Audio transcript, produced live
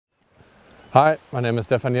Hi, my name is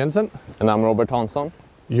Steffan Jensen. And I'm Robert Hansson.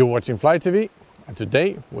 You're watching Fly TV, and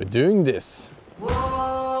today we're doing this.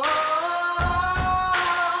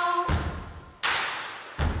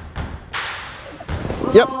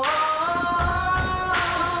 Yep.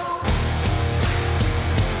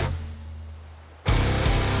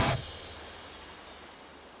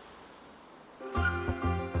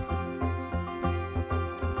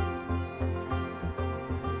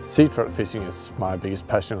 Sea trout fishing is my biggest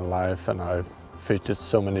passion in life, and I've fished at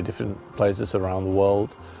so many different places around the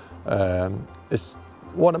world.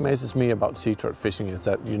 What amazes me about sea trout fishing is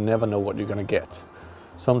that you never know what you're going to get.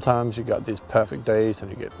 Sometimes you got these perfect days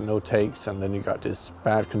and you get no takes, and then you got these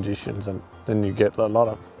bad conditions, and then you get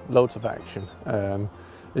loads of action.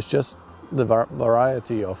 It's just the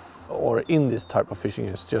variety in this type of fishing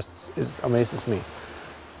it amazes me.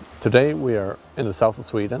 Today we are in the south of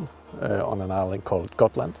Sweden on an island called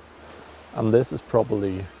Gotland, and this is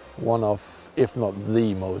probably one of, if not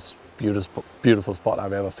the most beautiful spot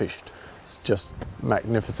I've ever fished. It's just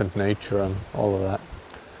magnificent nature and all of that.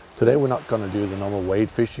 Today we're not going to do the normal wade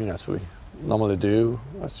fishing as we normally do,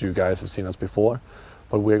 as you guys have seen us before,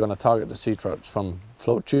 but we're going to target the sea trouts from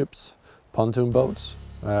float tubes, pontoon boats.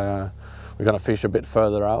 We're going to fish a bit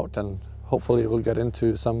further out, and hopefully we'll get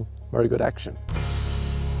into some very good action.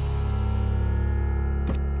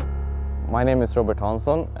 My name is Robert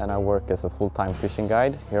Hansson, and I work as a full-time fishing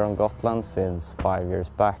guide here on Gotland since 5 years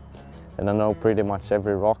back. And I know pretty much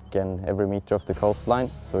every rock and every meter of the coastline,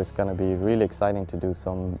 so it's going to be really exciting to do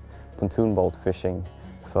some pontoon boat fishing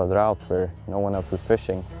further out where no one else is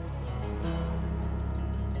fishing.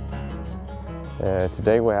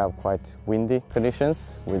 Today we have quite windy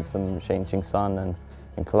conditions with some changing sun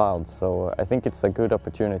and clouds, so I think it's a good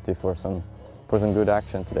opportunity for some good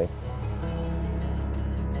action today.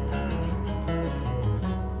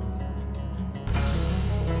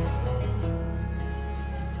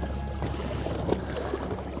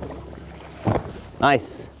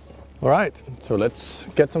 Nice. All right, so let's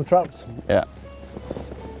get some trout. Yeah.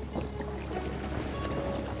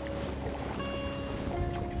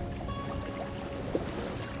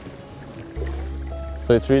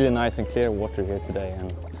 So it's really nice and clear water here today,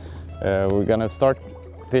 and we're gonna start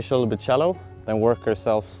fish a little bit shallow, then work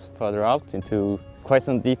ourselves further out into quite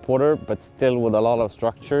some deep water, but still with a lot of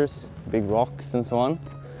structures, big rocks and so on.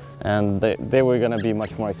 And they were gonna be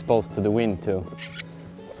much more exposed to the wind too.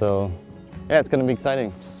 So yeah, it's going to be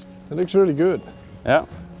exciting. It looks really good. Yeah.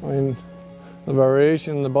 I mean, the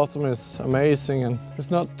variation in the bottom is amazing, and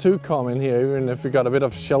it's not too calm in here, even if we got a bit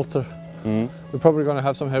of shelter. We're probably going to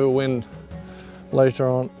have some heavy wind later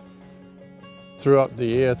on. Throughout the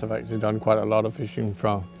years, I've actually done quite a lot of fishing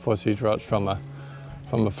for sea trouts from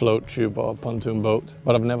a float tube or a pontoon boat,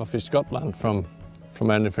 but I've never fished Gotland from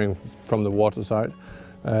anything from the water side.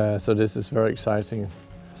 So this is very exciting.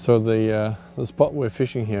 So the spot we're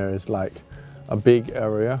fishing here is like a big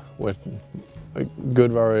area with a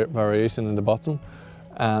good variation in the bottom,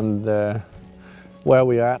 and where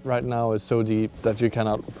we're at right now is so deep that you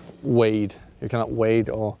cannot wade. You cannot wade,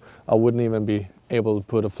 or I wouldn't even be able to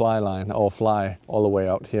put a fly line or fly all the way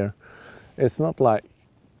out here. It's not like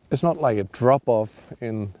a drop off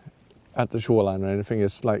at the shoreline or anything.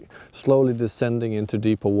 It's like slowly descending into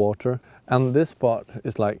deeper water, and this spot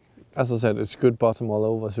is like, as I said, it's good bottom all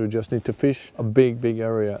over, so we just need to fish a big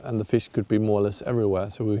area, and the fish could be more or less everywhere.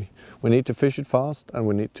 So we need to fish it fast, and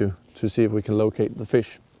we need to see if we can locate the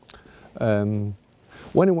fish. When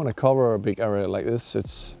you want to cover a big area like this,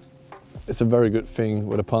 it's a very good thing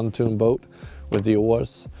with a pontoon boat with the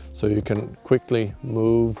oars, so you can quickly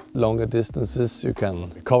move longer distances, you can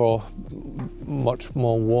cover much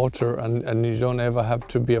more water, and you don't ever have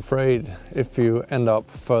to be afraid. If you end up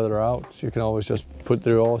further out, you can always just put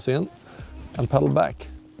the oars in and paddle back.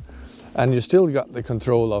 And you still got the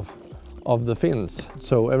control of the fins.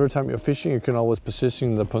 So every time you're fishing, you can always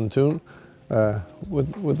position the pontoon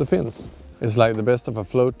with the fins. It's like the best of a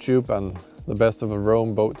float tube and the best of a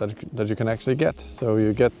rowing boat that you can actually get. So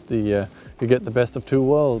you get the best of two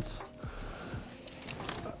worlds.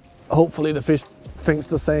 Hopefully the fish thinks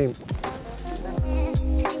the same.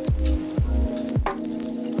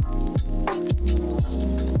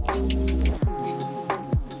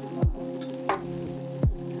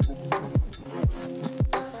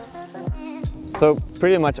 So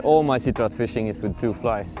pretty much all my sea trout fishing is with two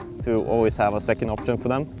flies, to always have a second option for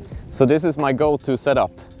them. So this is my go-to setup.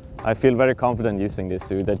 I feel very confident using this,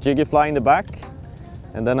 with a jiggy fly in the back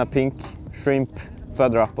and then a pink shrimp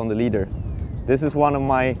further up on the leader. This is one of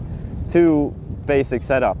my two basic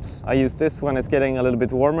setups. I use this when it's getting a little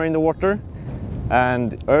bit warmer in the water,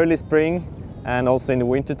 and early spring And also in the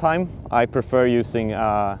winter time, I prefer using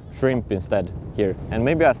shrimp instead here. And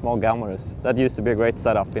maybe a small gammarus. That used to be a great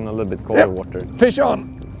setup in a little bit colder water. Fish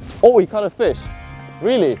on! Oh, he caught a fish.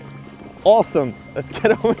 Really? Awesome. Let's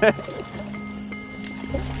get over there.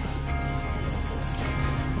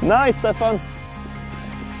 Nice, Steffan.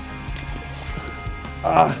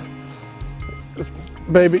 This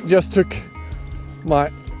baby just took my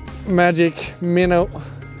magic minnow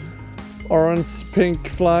orange pink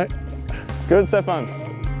fly. Good, Steffan.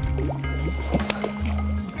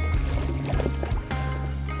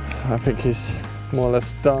 I think he's more or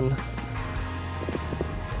less done.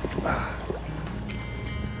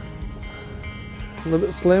 A little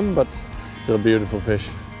bit slim, but still a beautiful fish.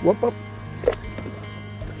 Whoop, whoop.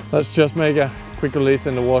 Let's just make a quick release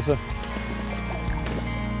in the water.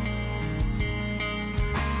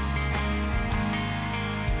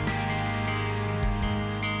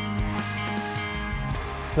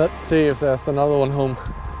 Let's see if there's another one home.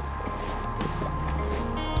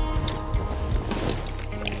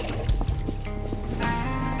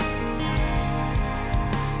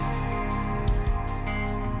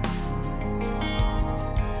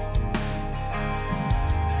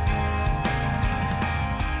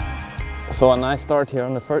 So a nice start here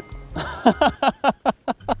on the first.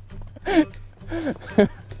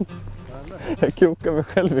 Jag krokar mig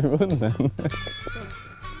själv i munnen.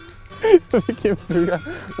 Vilken fluga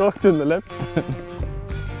rakt under läppen.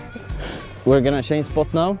 We're gonna change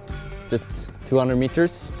spot now, just 200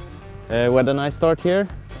 meters. We had a nice start here,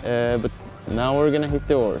 but now we're gonna hit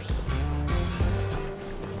the oars.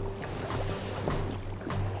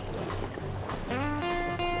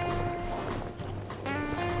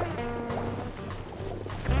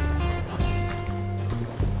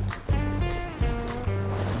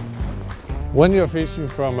 When you're fishing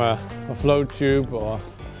from a float tube or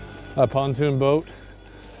a pontoon boat,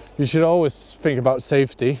 you should always think about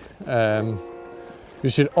safety. You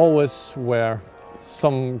should always wear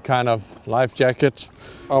some kind of life jacket.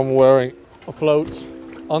 I'm wearing a float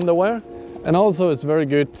underwear, and also it's very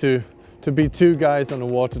good to be two guys on the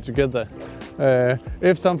water together.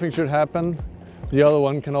 If something should happen, the other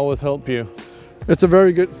one can always help you. It's a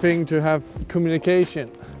very good thing to have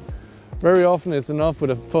communication. Very often it's enough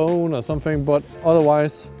with a phone or something, but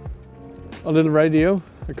otherwise a little radio,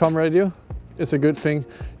 a comm radio, is a good thing.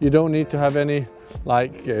 You don't need to have any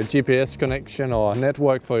GPS connection or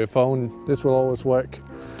network for your phone. This will always work.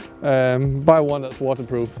 Buy one that's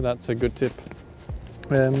waterproof, that's a good tip.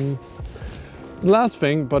 Last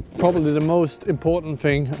thing, but probably the most important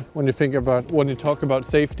thing when you talk about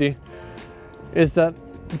safety, is that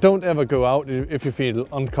don't ever go out if you feel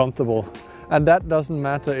uncomfortable. And that doesn't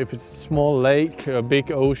matter if it's a small lake, a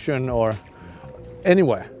big ocean, or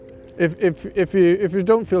anywhere. If you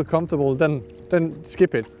don't feel comfortable, then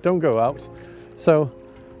skip it. Don't go out. So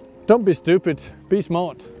don't be stupid, be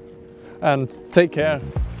smart, and take care.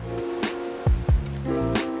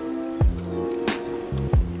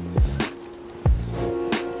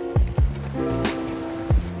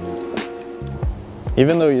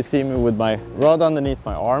 Even though you see me with my rod underneath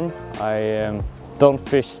my arm, I don't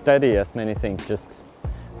fish steady as many think, just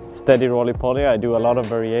steady roly-poly. I do a lot of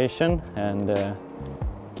variation and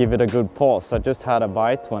give it a good pause. I just had a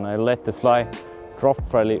bite when I let the fly drop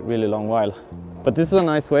for a really long while. But this is a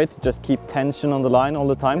nice way to just keep tension on the line all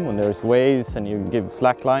the time. When there's waves and you give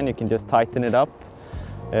slack line, you can just tighten it up.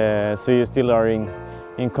 So you still are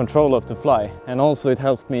in control of the fly. And also it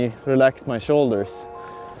helps me relax my shoulders.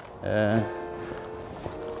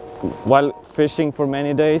 While fishing for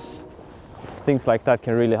many days, things like that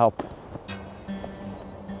can really help.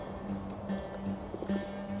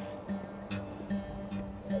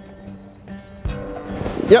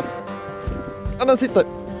 Japp, ja, den sitter.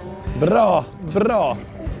 Bra, bra!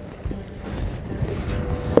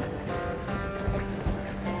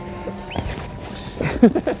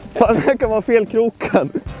 Fan, det här kan vara fel krokad.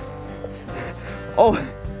 Oh,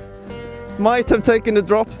 might have taken the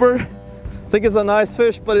dropper. I think it's a nice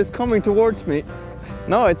fish, but it's coming towards me.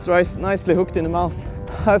 No, it's nicely hooked in the mouth.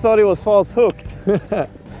 I thought it was false hooked.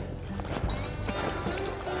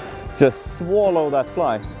 Just swallow that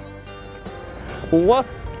fly. What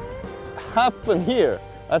happened here?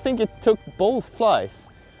 I think it took both flies.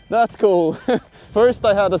 That's cool. First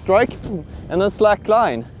I had a strike and then slack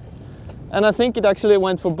line. And I think it actually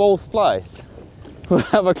went for both flies. We'll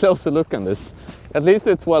have a closer look on this. At least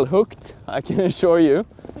it's well hooked, I can assure you.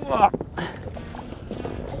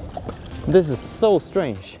 This is so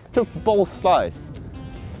strange. Took both flies.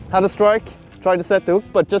 Had a strike, tried to set the hook,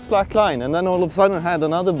 but just slack line, and then all of a sudden I had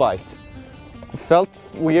another bite. It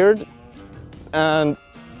felt weird, and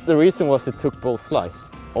the reason was it took both flies.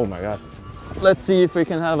 Oh my god. Let's see if we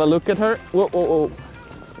can have a look at her. Whoa, whoa, whoa.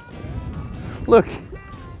 Look,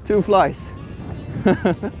 2 flies.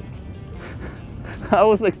 I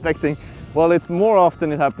was expecting, well, it's more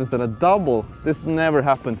often it happens than a double. This never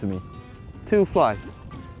happened to me. 2 flies.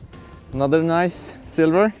 Another nice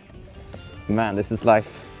silver. Man, this is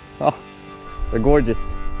life. Oh, they're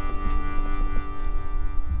gorgeous.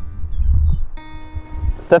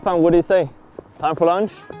 Steffan, what do you say? It's time for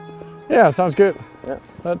lunch? Yeah, sounds good. Yeah.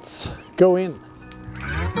 Let's go in.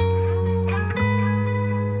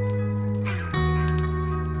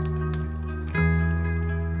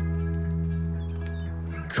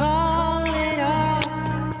 Call it off,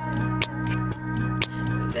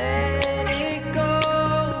 let it go,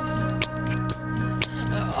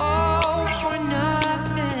 all for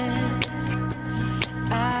nothing,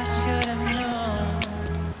 I should have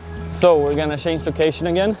known. So we're gonna change location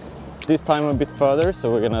again. This time a bit further,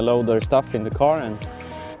 so we're gonna load our stuff in the car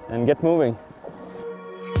and get moving.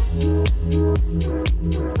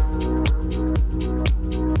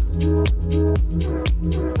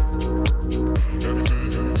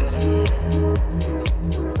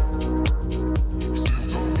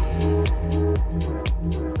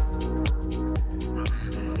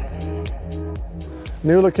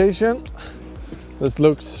 New location. This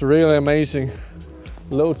looks really amazing.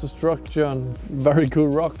 Loads of structure and very cool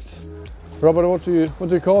rocks. Robert, what do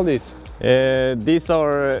you call these? These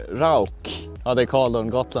are Rauk, how they call on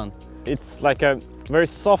Gotland. It's like a very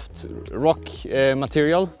soft rock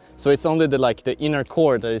material, so it's only the inner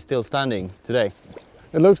core that is still standing today.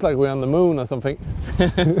 It looks like we're on the moon or something.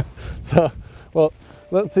 So, well,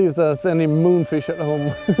 let's see if there's any moonfish at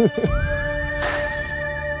home.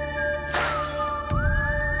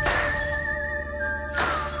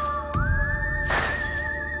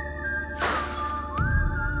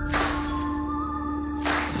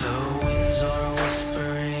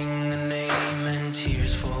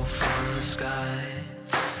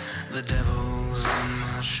 The devil's on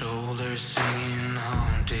my shoulders singing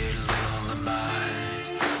haunted lullabies.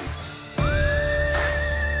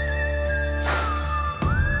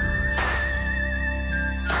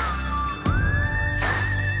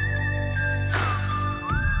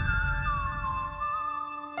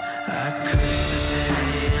 I curse the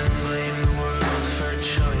day and blame the world for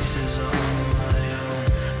choices all my own.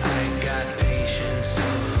 I got patience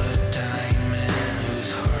of a dying man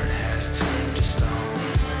whose heart has turned to stone.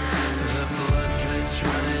 The blood that's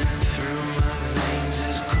running through my veins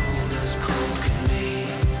is cold can be.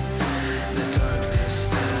 The darkness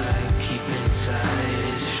that I keep inside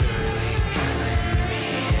is surely killing me,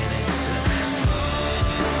 and it's a slow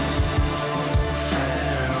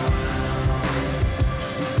farewell.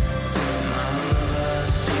 My love, I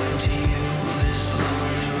sing to you, this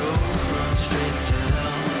lonely road runs straight to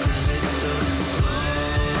hell, 'cause it's a slow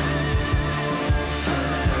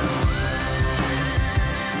farewell.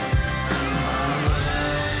 My love,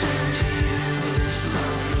 I sing to you, this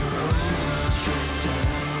lonely road runs straight to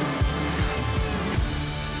hell.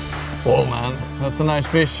 Oh man, that's a nice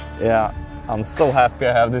fish. Yeah, I'm so happy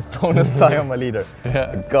I have this bonus fly on my leader.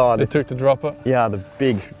 Yeah. God, They took the dropper. yeah, the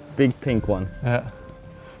big pink one. Yeah.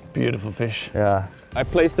 Beautiful fish. Yeah. I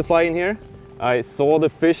placed the fly in here. I saw the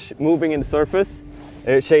fish moving in the surface,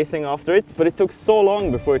 chasing after it, but it took so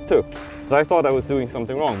long before it took. So I thought I was doing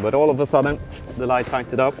something wrong, but all of a sudden the light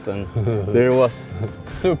tightened up and there it was.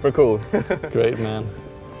 Super cool. Great man.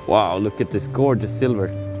 Wow, look at this gorgeous silver.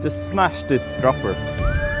 Just smashed this dropper.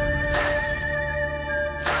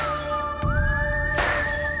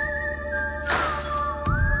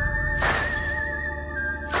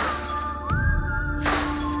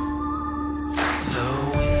 The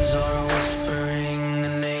winds are whispering a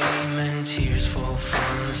name and tears fall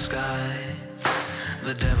from the sky.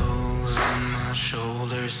 The devil's on my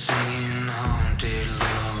shoulders singing haunted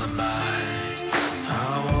lullabies. I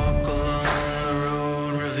walk along the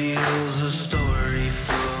road reveals a story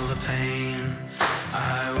full of pain.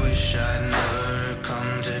 I wish I'd never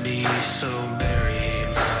come to be so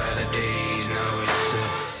buried by the days. Now it's a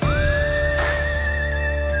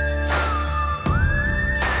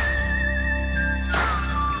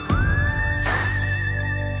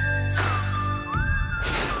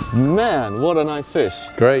Man, what a nice fish.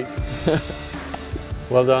 Great.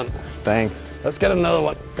 Well done. Thanks. Let's get another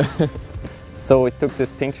one. So we took this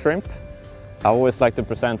pink shrimp. I always like to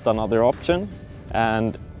present another option,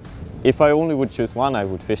 and if I only would choose one, I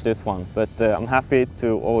would fish this one. But I'm happy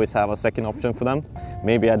to always have a second option for them.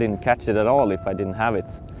 Maybe I didn't catch it at all if I didn't have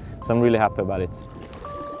it. So I'm really happy about it.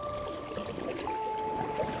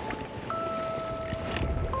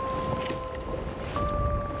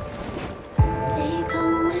 They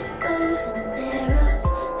come with bows and arrows,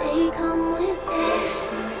 they come with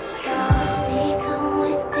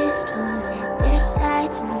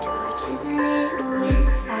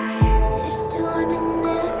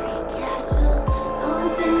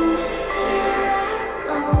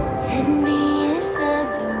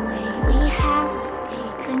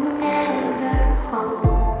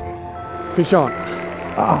Fish on.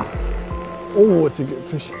 Ah. Oh, it's a good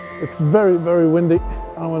fish. It's very, very windy.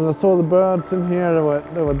 And when I saw the birds in here,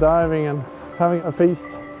 they were diving and having a feast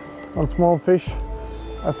on small fish.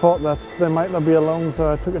 I thought that they might not be alone,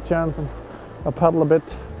 so I took a chance and I paddled a bit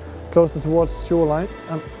closer towards the shoreline.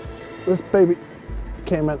 And this baby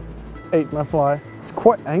came and ate my fly. It's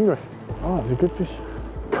quite angry. Oh, it's a good fish.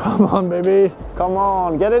 Come on, baby. Come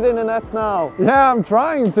on, get it in the net now. Yeah, I'm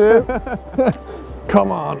trying to.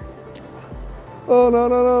 Come on. Oh, no,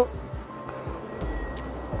 no, no.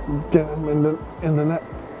 Get him in the net.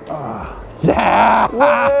 Ah. Yeah!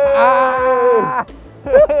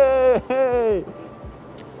 Hey!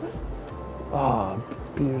 Oh,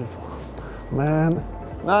 beautiful. Man.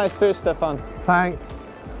 Nice fish, Steffan. Thanks.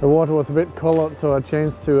 The water was a bit colored, so I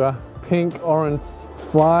changed to a pink-orange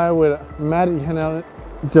fly with a matty hen on it,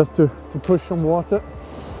 just to push some water.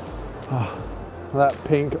 Oh, that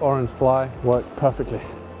pink-orange fly worked perfectly.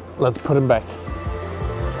 Let's put him back.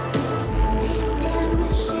 They stand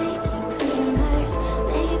with shaking fingers,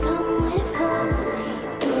 they come with holy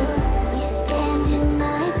doors. We stand in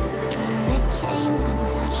eyes of hurricanes when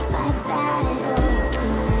touched by bad or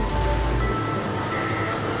good.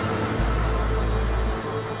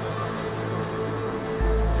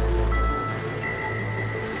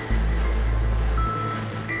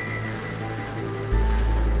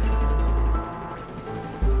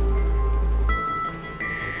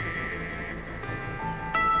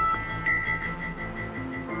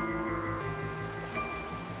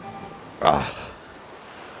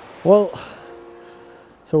 Well,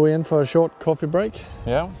 so we're in for a short coffee break.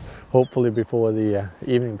 Yeah. Hopefully before the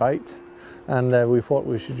evening bite. And we thought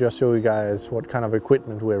we should just show you guys what kind of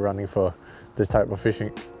equipment we're running for this type of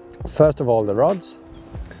fishing. First of all, the rods.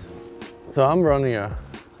 So I'm running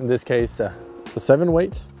in this case, a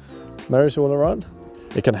 7-weight Marisola rod.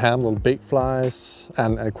 It can handle big flies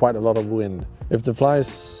and quite a lot of wind. If the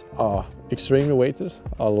flies are extremely weighted,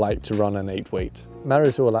 I like to run an 8-weight.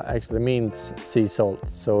 Marisola actually means sea salt,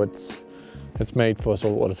 so it's made for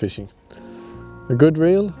saltwater fishing. A good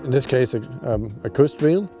reel, in this case a coast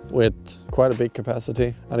reel with quite a big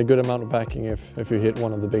capacity and a good amount of backing if you hit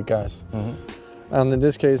one of the big guys. Mm-hmm. And in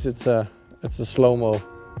this case it's a slow-mo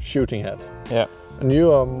shooting head. Yeah. And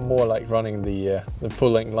you are more like running the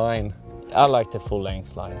full-length line. I like the full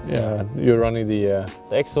length lines. Yeah, you're running the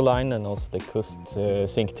EXO line and also the Kust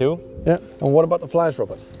Sync 2. Yeah. And what about the flies,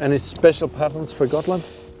 Robert? Any special patterns for Gotland?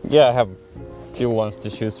 Yeah, I have a few ones to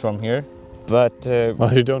choose from here, but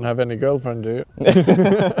Well, you don't have any girlfriend, do you?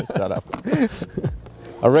 shut up.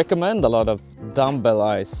 I recommend a lot of dumbbell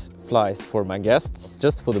eyes flies for my guests,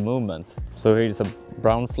 just for the movement. So here's a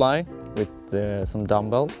brown fly with some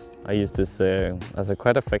dumbbells. I use this as a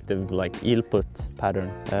quite effective like eel put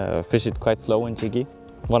pattern. Fish it quite slow and jiggy.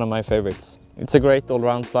 One of my favorites. It's a great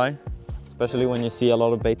all-round fly, especially when you see a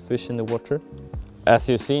lot of bait fish in the water. As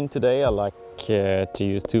you've seen today, I like to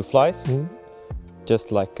use 2 flies. Mm-hmm.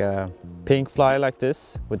 Just like a pink fly like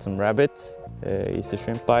this with some rabbit, easy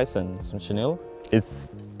shrimp bites and some chenille. It's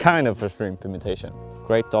kind of a shrimp imitation.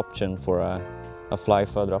 Great option for a fly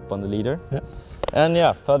further up on the leader. Yeah. And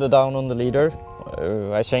yeah, further down on the leader,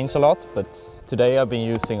 I change a lot, but today I've been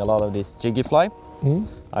using a lot of this jiggy fly. Mm.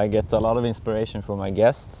 I get a lot of inspiration from my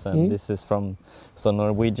guests, and this is from some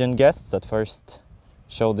Norwegian guests that first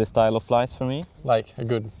showed this style of flies for me. Like a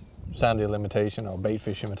good sandy imitation or bait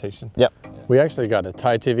fish imitation. Yeah. We actually got a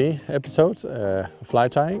Thai TV episode, fly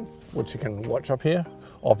tying, which you can watch up here,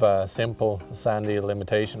 of a simple sandy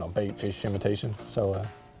imitation or bait fish imitation. So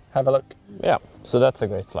have a look. Yeah, so that's a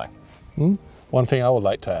great fly. Mm. One thing I would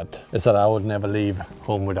like to add is that I would never leave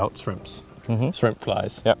home without shrimps. Mm-hmm. Shrimp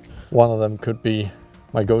flies. Yep. One of them could be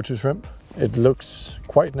my go-to shrimp. It looks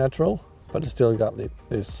quite natural, but it's still got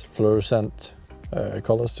this fluorescent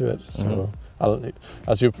colors to it. So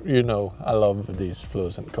as you know, I love these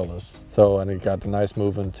fluorescent colors. So, and it got a nice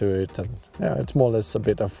movement to it, and yeah, it's more or less a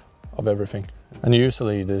bit of everything. And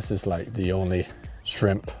usually this is like the only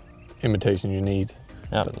shrimp imitation you need.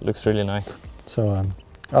 Yeah, it looks really nice. So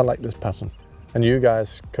I like this pattern. And you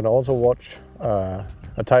guys can also watch a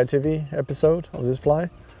Thai TV episode of this fly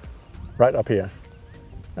right up here.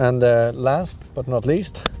 And last but not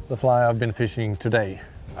least, the fly I've been fishing today.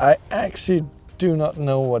 I actually do not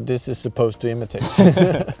know what this is supposed to imitate.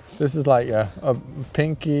 This is like a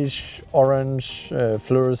pinkish orange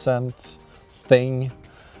fluorescent thing.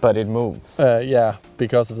 But it moves. Yeah,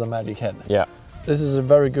 because of the magic head. Yeah. This is a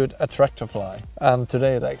very good attractor fly, and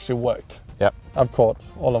today it actually worked. Yeah. I've caught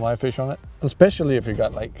all of my fish on it, especially if you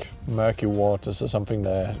got like murky waters or something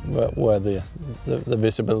there where the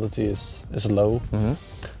visibility is low. Mm-hmm.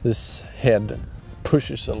 This head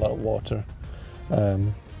pushes a lot of water.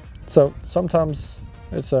 So sometimes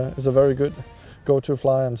it's a very good go-to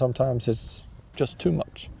fly, and sometimes it's just too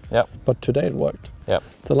much. Yep. But today it worked. Yep.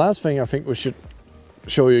 The last thing I think we should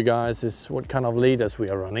show you guys is what kind of leaders we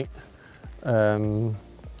are running.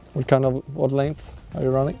 What length are you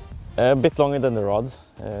running? A bit longer than the rod.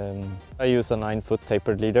 I use a 9-foot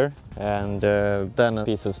tapered leader, and then a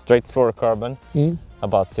piece of straight fluorocarbon,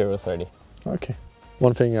 about 0.30. Okay.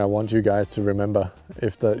 One thing I want you guys to remember,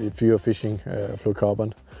 if you are fishing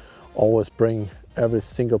fluorocarbon, always bring every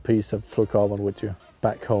single piece of fluorocarbon with you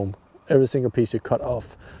back home. Every single piece you cut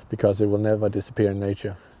off, because it will never disappear in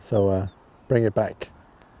nature. So bring it back.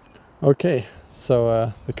 Okay,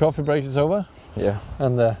 so the coffee break is over. Yeah.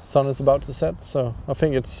 And the sun is about to set, so I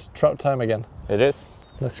think it's trout time again. It is.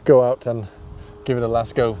 Let's go out and give it a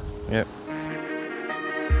last go. Yeah.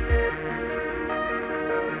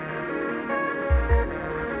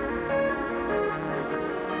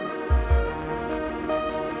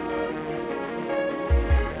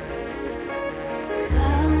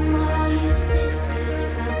 Come all you sisters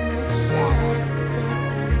from the shadows,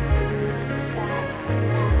 step into the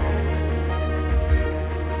firelight.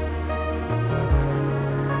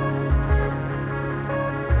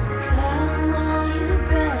 Come all you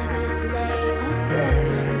brothers, lay your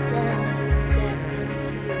burdens down and step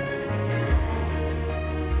into the night.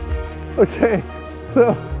 Okay,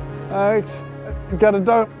 so I got a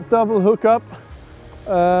double hookup.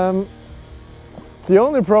 The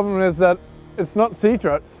only problem is that it's not sea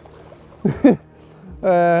trouts.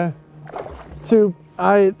 Two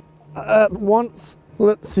eyed at once.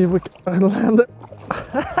 Let's see if we can land it.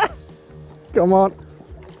 Come on.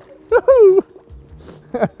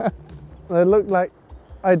 They look like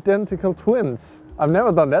identical twins. I've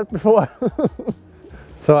never done that before.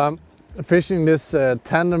 So I'm fishing this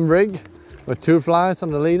tandem rig with 2 flies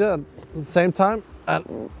on the leader at the same time,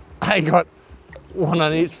 and I got one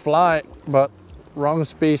on each fly, but wrong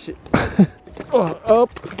species. I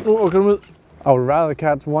would rather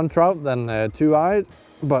catch 1 trout than 2-eyed,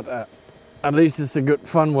 but at least it's a good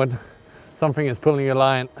fun when something is pulling a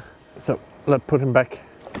line. So let's put him back.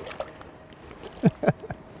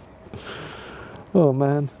 Oh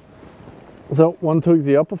man. So one took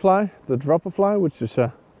the upper fly, the dropper fly, which is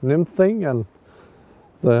a nymph thing, and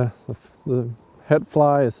the head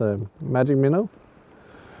fly is a magic minnow.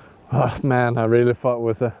 Oh man, I really thought it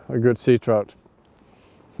was a good sea trout.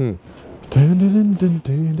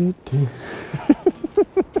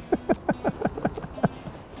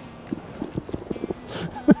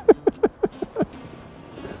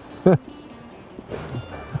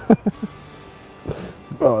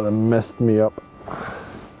 Oh, that messed me up.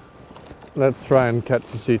 Let's try and catch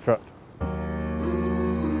the sea trout.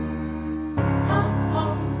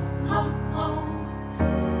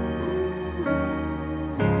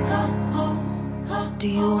 Do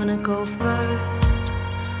you wanna go first?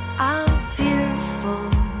 I'm fearful,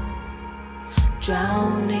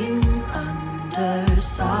 drowning under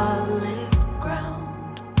solid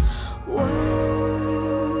ground. Whoa.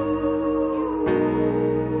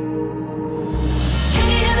 Can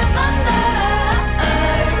you hear the thunder?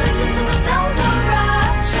 Listen to the sound of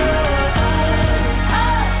rapture.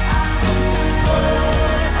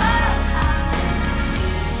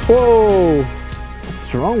 Whoa!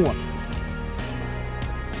 Strong one.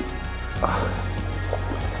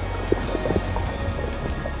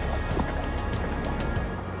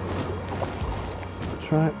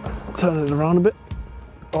 Try it, turn it around a bit.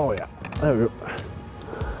 Oh yeah, there we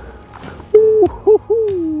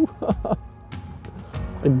go.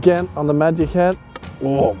 Again on the magic head.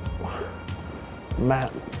 Whoa, man.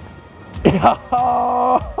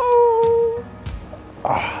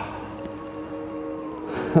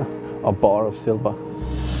 A bar of silver.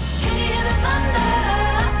 Can you hear the thunder?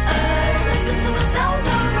 Listen to the sound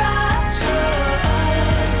of rapture.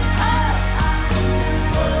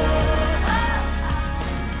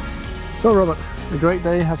 So Robert, a great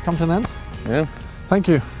day has come to an end. Yeah. Thank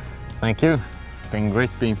you. Thank you. It's been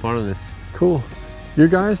great being part of this. Cool. You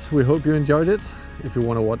guys, we hope you enjoyed it. If you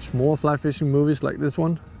want to watch more fly fishing movies like this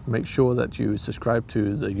one, make sure that you subscribe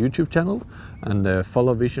to the YouTube channel and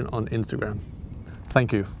follow Vision on Instagram.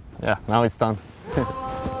 Thank you. Yeah, now it's done.